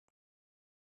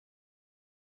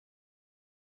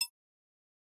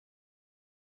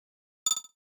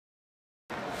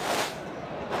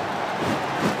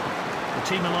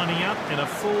team are lining up in a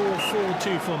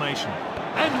 4-4-2 formation.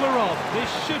 And we're off. This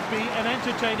should be an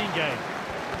entertaining game.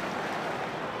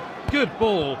 Good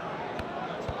ball.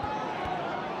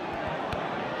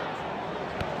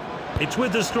 It's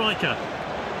with the striker.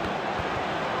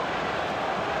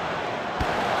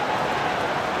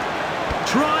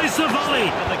 Tries the volley.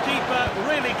 And the keeper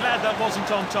really glad that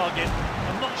wasn't on target.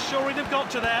 I'm not sure he'd have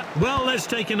got to that. Well, let's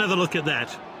take another look at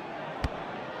that.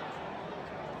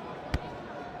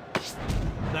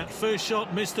 That first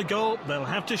shot missed the goal. They'll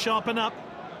have to sharpen up.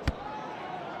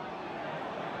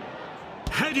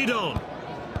 Headed on.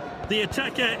 The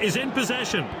attacker is in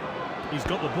possession. He's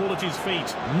got the ball at his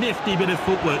feet. Nifty bit of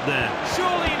footwork there.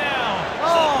 Surely now.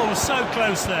 Oh, so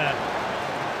close there.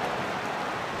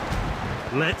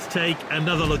 Let's take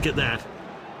another look at that.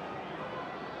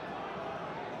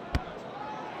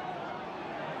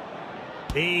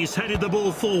 He's headed the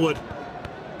ball forward.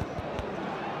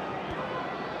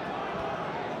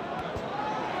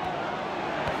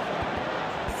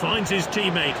 Finds his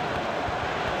teammate.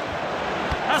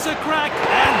 Has a crack,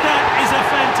 and that is a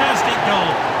fantastic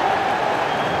goal.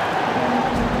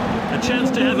 A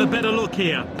chance to have a better look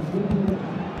here.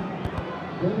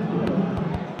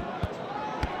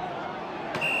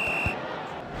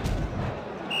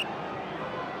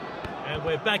 And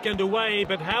we're back underway,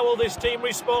 but how will this team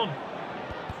respond?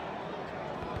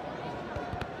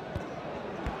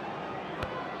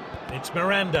 It's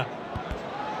Miranda.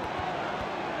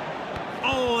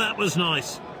 Oh, that was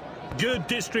nice. Good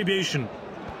distribution.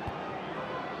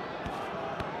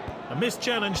 A missed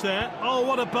challenge there. Oh,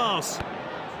 what a pass.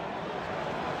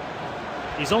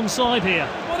 He's onside here.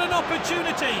 What an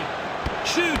opportunity.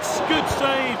 Shoots. Good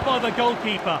save by the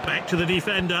goalkeeper. Back to the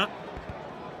defender.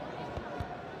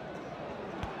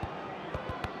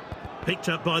 Picked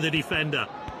up by the defender.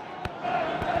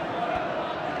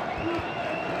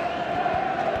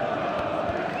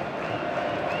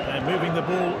 They're moving the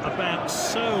ball about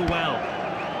so well.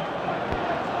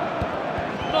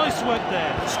 Nice work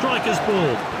there. Striker's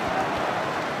ball.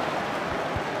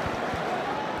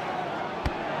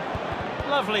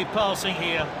 Lovely passing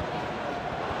here.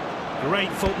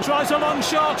 Great foot. Tries a long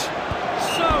shot.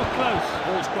 So close.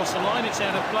 Ball's crossed the line. It's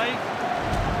out of play.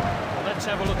 Well, let's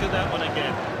have a look at that one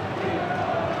again.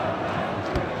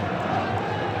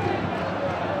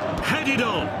 Headed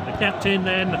on. The captain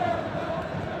then.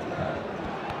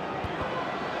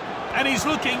 And he's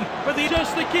looking for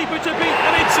just the keeper to beat,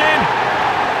 and it's in.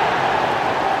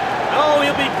 Oh,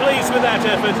 he'll be pleased with that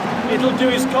effort. It'll do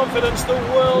his confidence the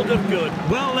world of good.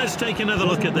 Well, let's take another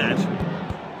look at that.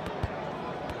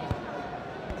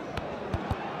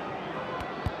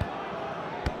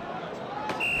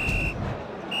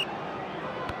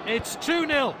 It's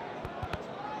 2-0.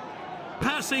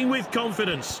 Passing with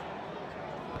confidence.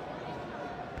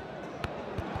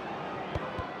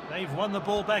 They've won the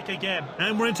ball back again.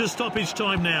 And we're into stoppage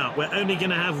time now. We're only going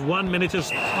to have 1 minute of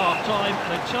half-time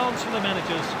and a chance for the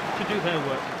managers to do their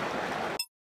work.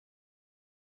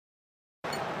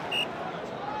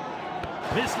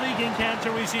 This league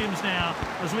encounter resumes now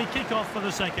as we kick off for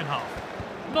the second half.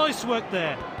 Nice work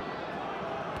there.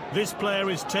 This player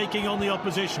is taking on the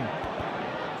opposition.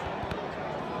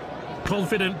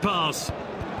 Confident pass.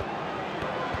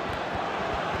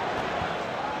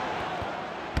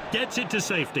 Gets it to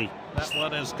safety. That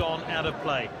one has gone out of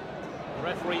play. The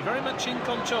referee very much in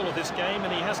control of this game,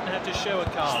 and he hasn't had to show a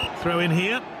card. Throw in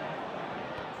here.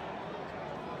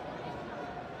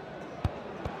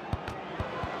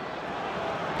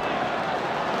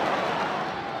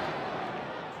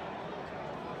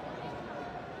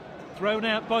 Thrown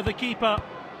out by the keeper.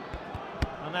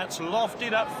 And that's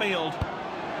lofted upfield.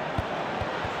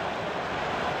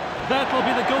 That'll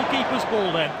be the goalkeeper's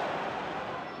ball then.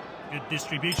 Good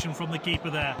distribution from the keeper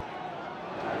there.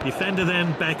 Defender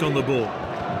then back on the ball.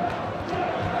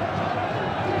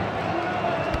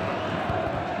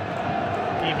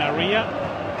 Di Maria.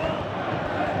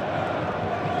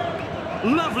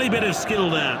 Lovely bit of skill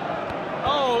there.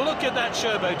 Oh, look at that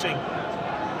showboating.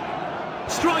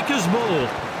 Striker's ball.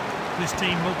 This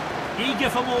team look eager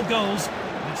for more goals.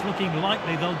 And it's looking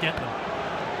likely they'll get them.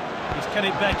 He's cut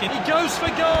it back in. He goes for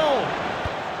goal.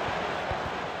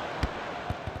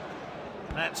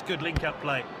 That's good link-up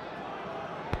play.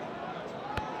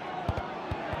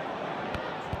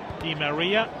 Di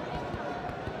Maria.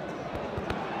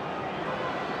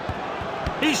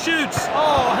 He shoots.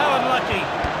 Oh, how unlucky.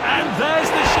 And there's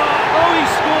the shot. Oh, he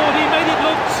scored. He made it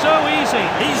look so easy.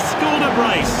 He's scored a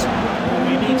brace.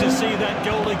 We need to see that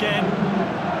goal again.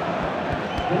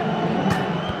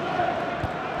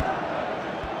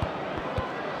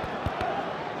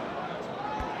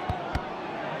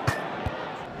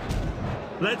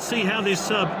 Let's see how this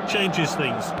sub changes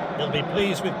things. He'll be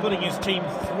pleased with putting his team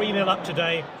 3-0 up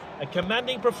today. A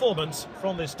commanding performance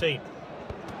from this team.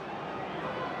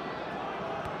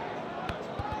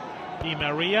 Di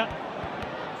Maria.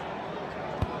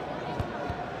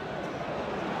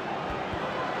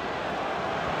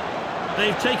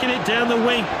 They've taken it down the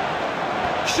wing.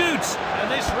 Shoots!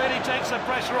 And this really takes the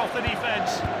pressure off the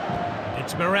defence.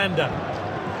 It's Miranda.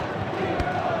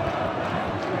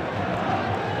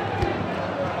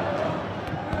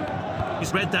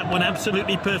 He's read that one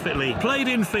absolutely perfectly. Played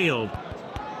in field.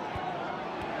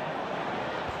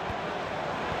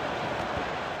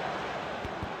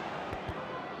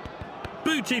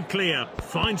 Booted clear.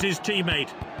 Finds his teammate.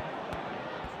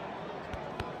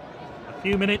 A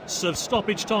few minutes of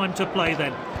stoppage time to play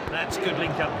then. That's good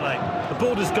link-up play. The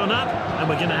ball has gone up, and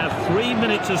we're going to have 3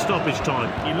 minutes of stoppage time.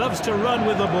 He loves to run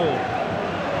with the ball.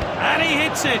 And he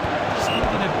hits it! Just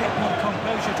needed a bit more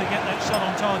composure to get that shot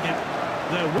on target.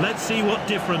 Let's see what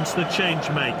difference the change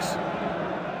makes.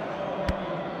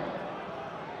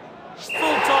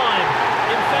 Full-time!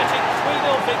 Emphatic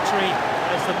 3-0 victory,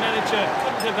 as the manager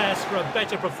couldn't have asked for a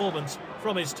better performance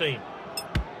from his team.